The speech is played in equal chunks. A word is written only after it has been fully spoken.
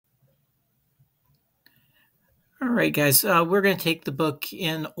All right, guys. We're going to take the book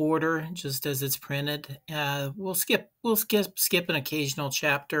in order, just as it's printed. We'll skip an occasional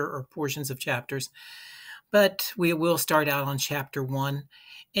chapter or portions of chapters, but we will start out on chapter one.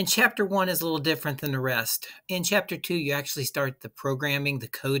 And chapter one is a little different than the rest. In chapter two, you actually start the programming, the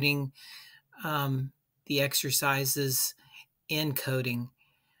coding, um, the exercises in coding.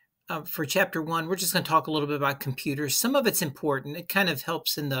 For chapter one, we're just going to talk a little bit about computers. Some of it's important. It kind of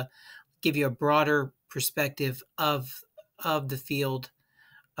helps give you a broader perspective of the field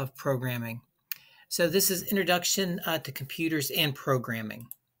of programming. So this is Introduction to Computers and Programming.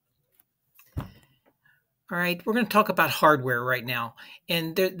 All right, we're going to talk about hardware right now.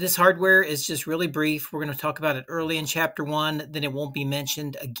 And this hardware is just really brief. We're going to talk about it early in chapter one, then it won't be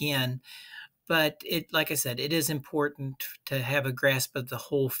mentioned again. But like I said, it is important to have a grasp of the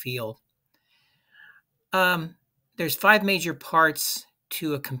whole field. There's 5 major parts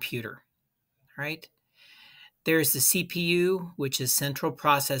to a computer, right? There's the CPU, which is Central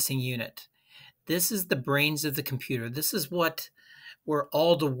Processing Unit. This is the brains of the computer. This is where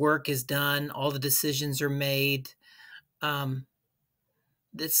all the work is done, all the decisions are made.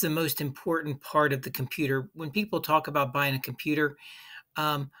 That's the most important part of the computer. When people talk about buying a computer,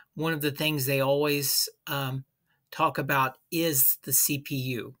 one of the things they always talk about is the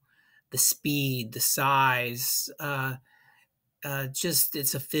CPU, the speed, the size, just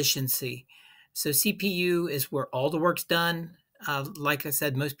its efficiency. So CPU is where all the work's done. Like I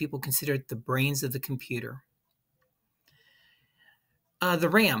said, most people consider it the brains of the computer. The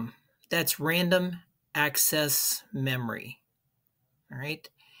RAM, that's random access memory. All right,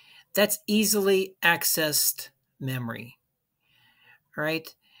 that's easily accessed memory. All right,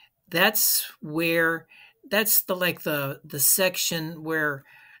 that's the section where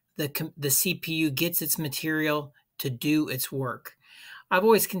the CPU gets its material to do its work. I've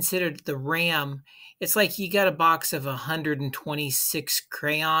always considered the RAM, it's like you got a box of 126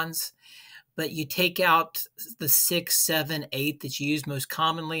 crayons, but you take out the 6, 7, 8 that you use most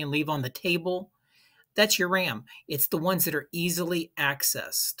commonly and leave on the table. That's your RAM. It's the ones that are easily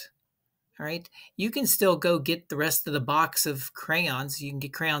accessed. All right. You can still go get the rest of the box of crayons. You can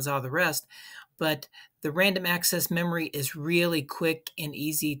get crayons out of the rest, but the random access memory is really quick and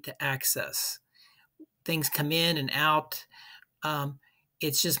easy to access. Things come in and out.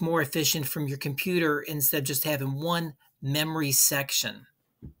 It's just more efficient from your computer instead of just having one memory section.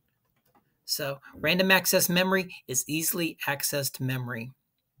 So random access memory is easily accessed memory.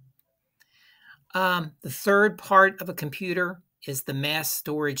 The third part of a computer is the mass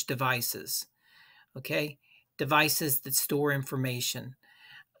storage devices. Okay, devices that store information.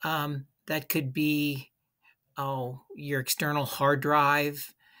 That could be your external hard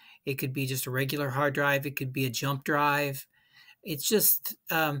drive. It could be just a regular hard drive. It could be a jump drive. It's just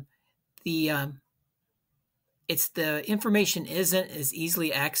it's the information isn't as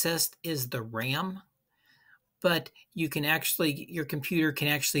easily accessed as the RAM, but your computer can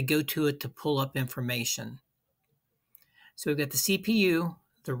actually go to it to pull up information. So we've got the CPU,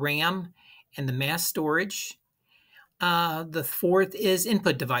 the RAM, and the mass storage. The fourth is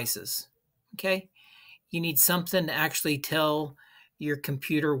input devices. Okay, you need something to actually tell your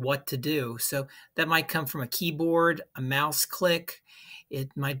computer what to do. So that might come from a keyboard, a mouse click,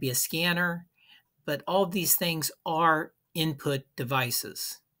 it might be a scanner, but all of these things are input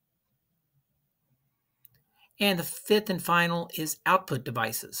devices. And the fifth and final is output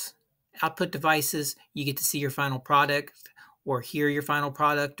devices. Output devices, you get to see your final product or hear your final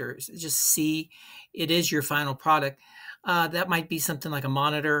product or just see it is your final product. That might be something like a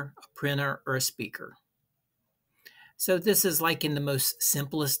monitor, a printer, or a speaker. So this is like in the most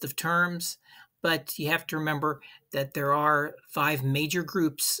simplest of terms, but you have to remember that there are 5 major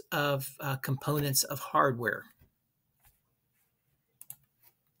groups of components of hardware.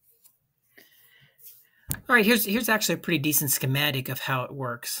 All right, here's actually a pretty decent schematic of how it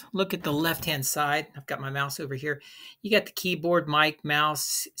works. Look at the left-hand side. I've got my mouse over here. You got the keyboard, mic,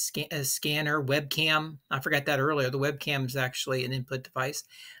 mouse, scanner, webcam. I forgot that earlier. The webcam is actually an input device.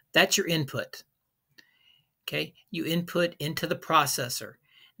 That's your input. Okay, you input into the processor.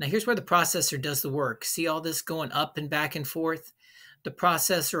 Now here's where the processor does the work. See all this going up and back and forth? The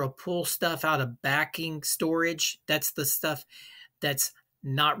processor will pull stuff out of backing storage. That's the stuff that's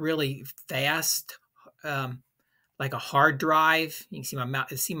not really fast, like a hard drive. You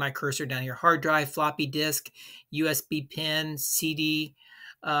can see my cursor down here. Hard drive, floppy disk, USB pen, CD,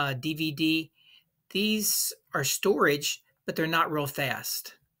 DVD. These are storage, but they're not real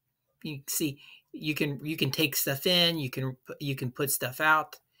fast. You can see you can take stuff in, you can put stuff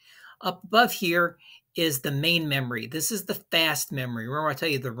out. Up above here is the main memory. This is the fast memory. Remember I tell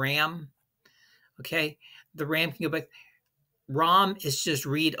you the RAM? Okay, the RAM can go back. ROM is just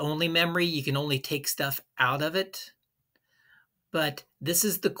read-only memory. You can only take stuff out of it. But this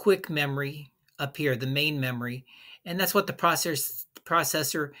is the quick memory up here, the main memory. And that's what the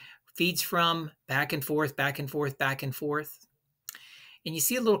processor feeds from, back and forth, back and forth, back and forth. And you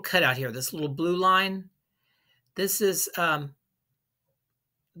see a little cutout here, this little blue line. This is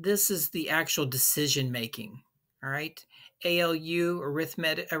the actual decision making. All right, ALU,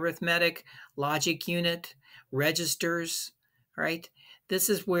 arithmetic, logic unit, registers. All right, this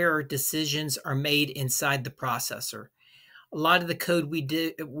is where decisions are made inside the processor. A lot of the code we're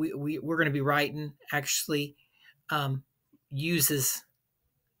going to be writing actually uses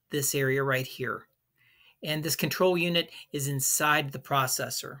this area right here. And this control unit is inside the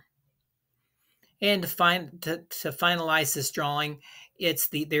processor. And to finalize this drawing,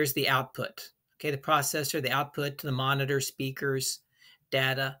 there's the output. Okay, the processor, the output to the monitor, speakers,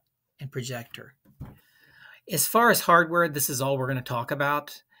 data, and projector. As far as hardware, this is all we're going to talk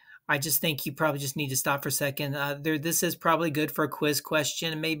about. I just think you probably just need to stop for a second. This is probably good for a quiz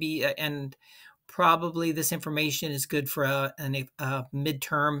question, maybe, and probably this information is good for a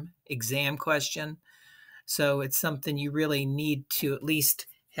midterm exam question. So it's something you really need to at least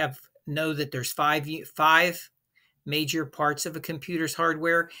know that there's five major parts of a computer's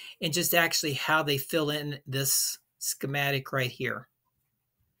hardware, and just actually how they fill in this schematic right here.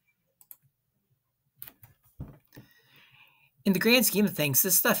 In the grand scheme of things,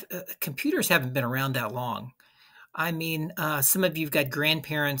 this stuff, computers haven't been around that long. I mean, some of you've got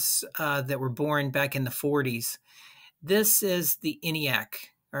grandparents that were born back in the 40s. This is the ENIAC,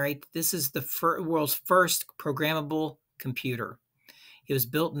 all right? This is the world's first programmable computer. It was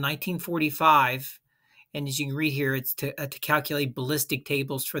built in 1945, and as you can read here, it's to calculate ballistic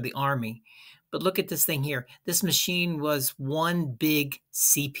tables for the Army. But look at this thing here. This machine was one big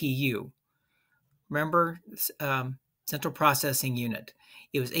CPU. Remember, central processing unit.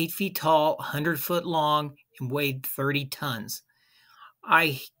 It was 8 feet tall, 100 foot long, and weighed 30 tons.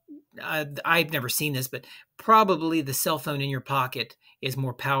 I've never seen this, but probably the cell phone in your pocket is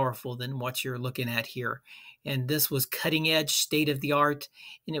more powerful than what you're looking at here. And this was cutting edge, state of the art,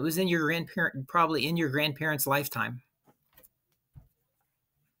 and it was in your probably in your grandparents' lifetime.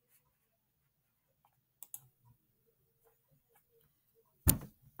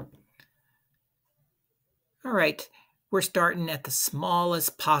 All right, we're starting at the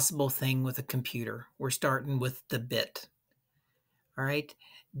smallest possible thing with a computer. We're starting with the bit. All right,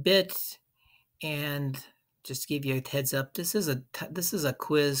 bit, and just to give you a heads up, this is a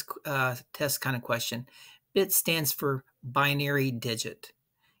quiz test kind of question. Bit stands for binary digit.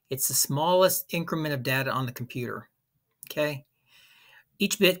 It's the smallest increment of data on the computer. Okay,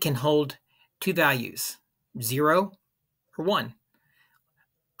 each bit can hold two values, 0 or 1.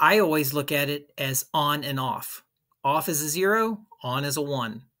 I always look at it as on and off. Off is a 0, on is a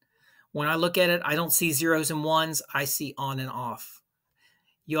 1. When I look at it, I don't see zeros and ones, I see on and off.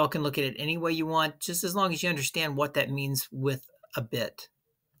 You all can look at it any way you want, just as long as you understand what that means with a bit.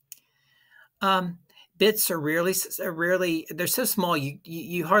 Bits are rarely, they're so small,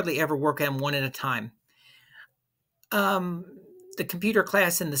 you hardly ever work on them one at a time. The computer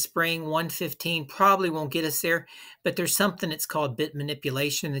class in the spring, 115, probably won't get us there, but there's something that's called bit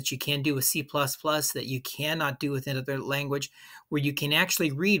manipulation that you can do with C++ that you cannot do with another language, where you can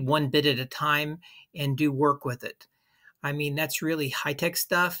actually read one bit at a time and do work with it. I mean, that's really high-tech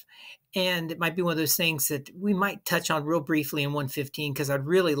stuff, and it might be one of those things that we might touch on real briefly in 115, because I'd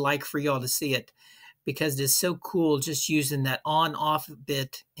really like for y'all to see it, because it is so cool just using that on-off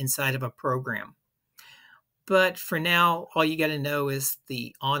bit inside of a program. But for now, all you got to know is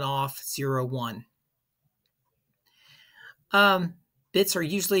the on-off 0, 1. Bits are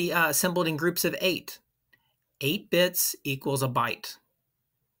usually assembled in groups of 8. 8 bits equals a byte.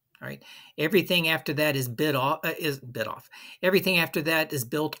 All right. Everything after that is bit off. Everything after that is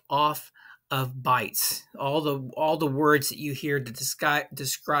built off of bytes. All the words that you hear to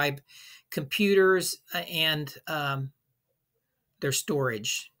describe computers and their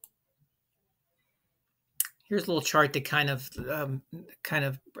storage. Here's a little chart that kind of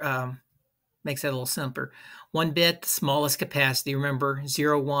makes that a little simpler. 1 bit, the smallest capacity. Remember,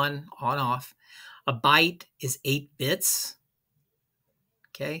 0, 1, on, off. A byte is 8 bits.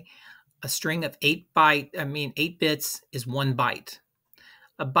 Okay. A string of 8 bits is 1 byte.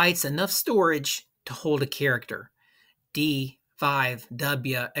 A byte's enough storage to hold a character. D, 5,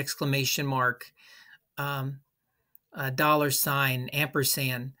 W, exclamation mark, $,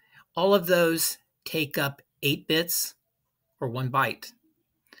 ampersand. All of those take up 8 bits or 1 byte.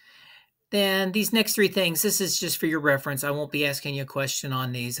 Then these next 3 things, this is just for your reference. I won't be asking you a question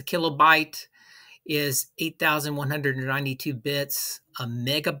on these. A kilobyte is 8,192 bits. A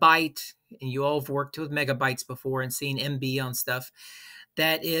megabyte, and you all have worked with megabytes before and seen MB on stuff,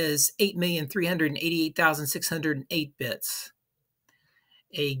 that is 8,388,608 bits.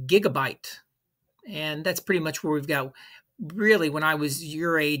 A gigabyte, and that's pretty much where we've got. Really, when I was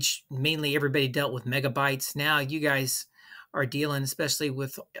your age, mainly everybody dealt with megabytes. Now you guys are dealing, especially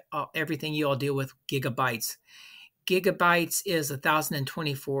with everything you all deal with, gigabytes. Gigabytes is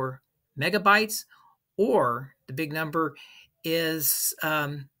 1,024 megabytes, or the big number is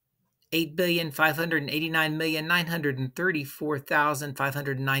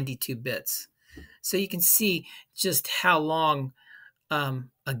 8,589,934,592 bits. So you can see just how long a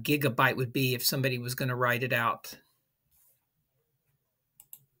gigabyte would be if somebody was going to write it out.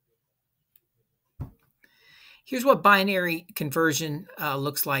 Here's what binary conversion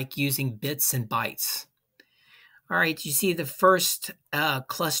looks like using bits and bytes. All right, you see the first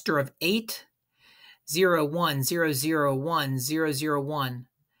cluster of 8, 0, 1, 0, 0, 1, 0, 0, 1.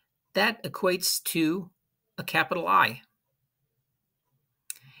 That equates to a capital I.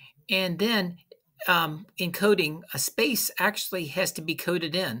 And then in coding, a space actually has to be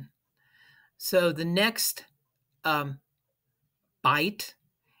coded in. So the next byte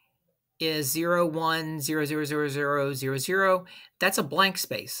is 0, 1, 0, 0, 0, 0, 0, 0. That's a blank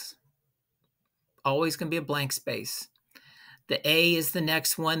space. Always going to be a blank space. The A is the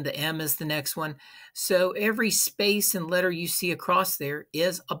next one. The M is the next one. So every space and letter you see across there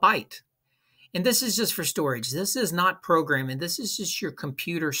is a byte. And this is just for storage. This is not programming. This is just your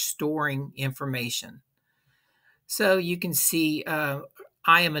computer storing information. So you can see I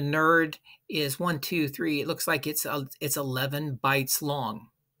am a nerd is 1, 2, 3. It looks like it's 11 bytes long.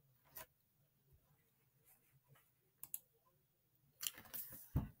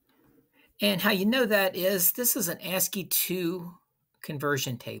 And how you know that is this is an ASCII 2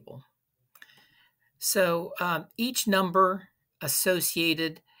 conversion table. So each number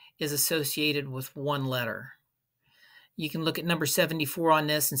associated is associated with one letter. You can look at number 74 on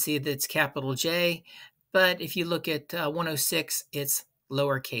this and see that it's capital J, but if you look at 106, it's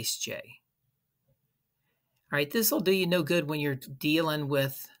lowercase j. All right, this will do you no good when you're dealing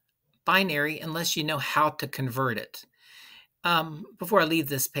with binary unless you know how to convert it. Before I leave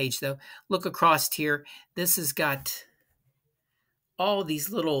this page, though, look across here. This has got all these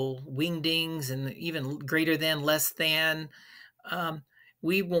little wingdings and even greater than, less than.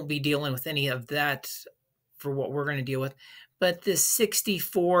 We won't be dealing with any of that for what we're going to deal with. But this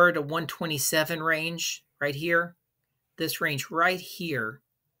 64 to 127 range right here, this range right here,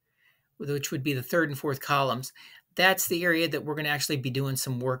 which would be the third and fourth columns, that's the area that we're going to actually be doing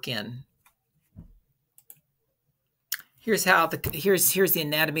some work in. Here's the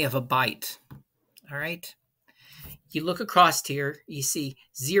anatomy of a byte. All right. You look across here, you see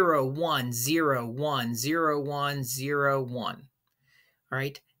 0, 1, 0, 1, 0, 1, 0, 1. All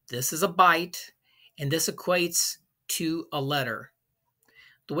right. This is a byte, and this equates to a letter.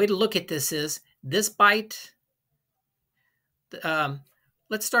 The way to look at this is this byte.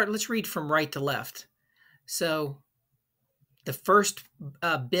 Let's read from right to left. So the first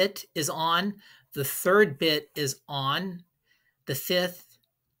bit is on. The third bit is on, the fifth,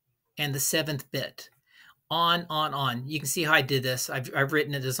 and the seventh bit. On, on, on. You can see how I did this. I've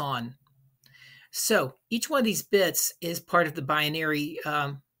written it as on. So each one of these bits is part of the binary.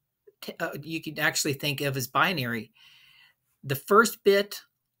 You could actually think of as binary. The first bit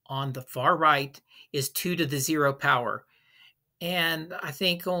on the far right is 2 to the 0 power. And I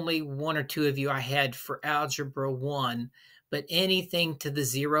think only one or two of you I had for Algebra 1, but anything to the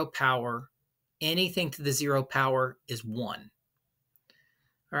 0 power is 1.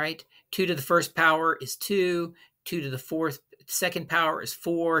 All right. 2 to the first power is 2. 2 to the second power is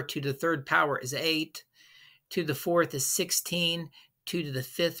 4. 2 to the third power is 8. 2 to the fourth is 16. 2 to the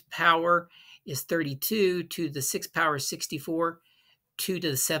fifth power is 32. 2 to the sixth power is 64. 2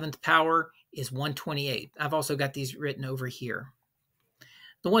 to the seventh power is 128. I've also got these written over here.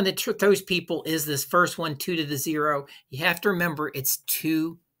 The one that throws people is this first one, 2 to the 0. You have to remember it's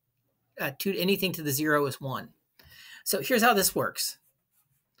 2. Anything to the 0 is 1. So here's how this works.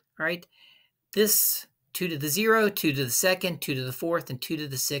 All right. This 2 to the 0, 2 to the second, 2 to the fourth, and 2 to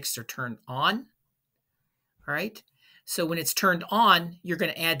the sixth are turned on. All right. So when it's turned on, you're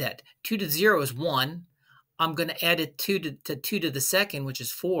going to add that. 2 to the 0 is 1. I'm going to add it to 2 to the second, which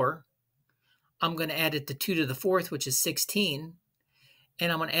is 4. I'm going to add it to 2 to the fourth, which is 16.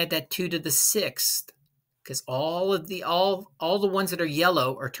 And I'm going to add that 2 to the sixth, because all the ones that are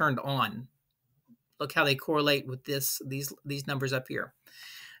yellow are turned on. Look how they correlate with these numbers up here.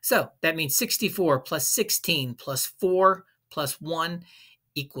 So that means 64 plus 16 plus 4 plus 1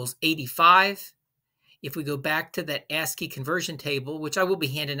 equals 85. if we go back to that ASCII conversion table, which I will be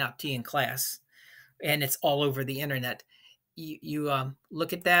handing out to you in class, and it's all over the internet, you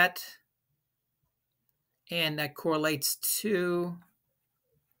look at that, and that correlates to,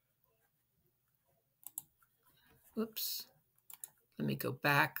 oops, let me go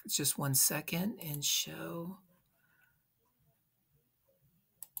back just 1 second and show.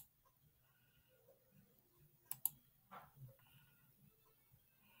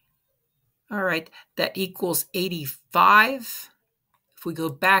 All right, that equals 85. If we go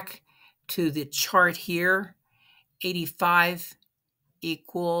back to the chart here, 85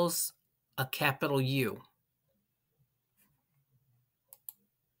 equals a capital U.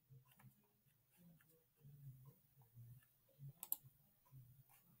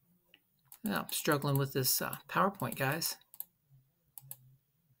 Oh, I'm struggling with this PowerPoint, guys.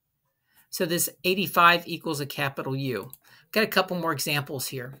 So this 85 equals a capital U. Got a couple more examples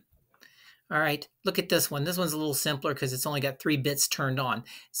here. All right, look at this one. This one's a little simpler because it's only got 3 bits turned on.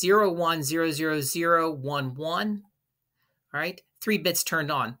 0, 1, 0, 0, 0, 1, 1. All right, 3 bits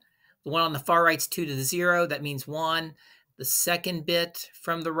turned on. The one on the far right is 2 to the 0. That means 1. The second bit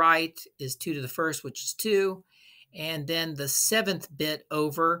from the right is 2 to the first, which is 2. And then the 7th bit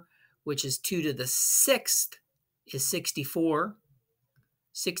over, which is 2 to the 6th, is 64.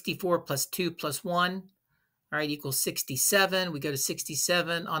 64 plus 2 plus 1, all right, equals 67. We go to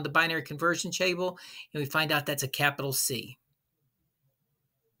 67 on the binary conversion table, and we find out that's a capital C.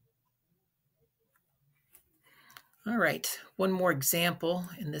 All right, one more example,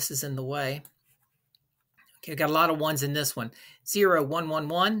 and this is in the way. Okay, I've got a lot of ones in this one. 0, 1, 1,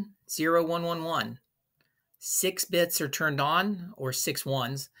 1, 0, 1, 1, 1. 6 bits are turned on, or 6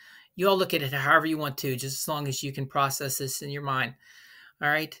 ones. You all look at it however you want to, just as long as you can process this in your mind. All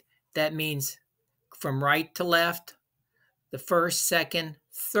right, that means from right to left, the first, second,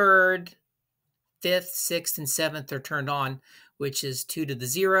 third, fifth, sixth, and seventh are turned on, which is 2 to the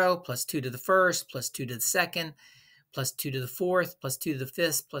 0, plus 2 to the first, plus 2 to the second, plus 2 to the fourth, plus 2 to the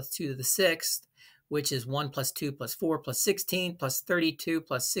fifth, plus 2 to the sixth, which is 1 plus 2 plus 4 plus 16 plus 32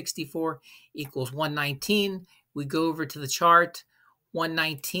 plus 64 equals 119. We go over to the chart.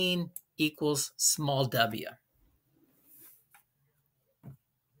 119 equals small w.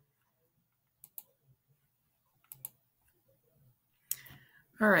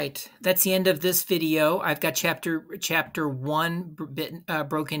 All right, that's the end of this video. I've got chapter 1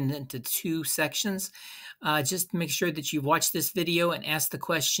 broken into 2 sections. Just make sure that you watch this video and ask the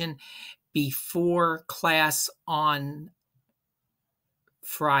question before class on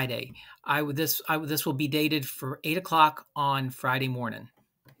Friday. This will be dated for 8 o'clock on Friday morning.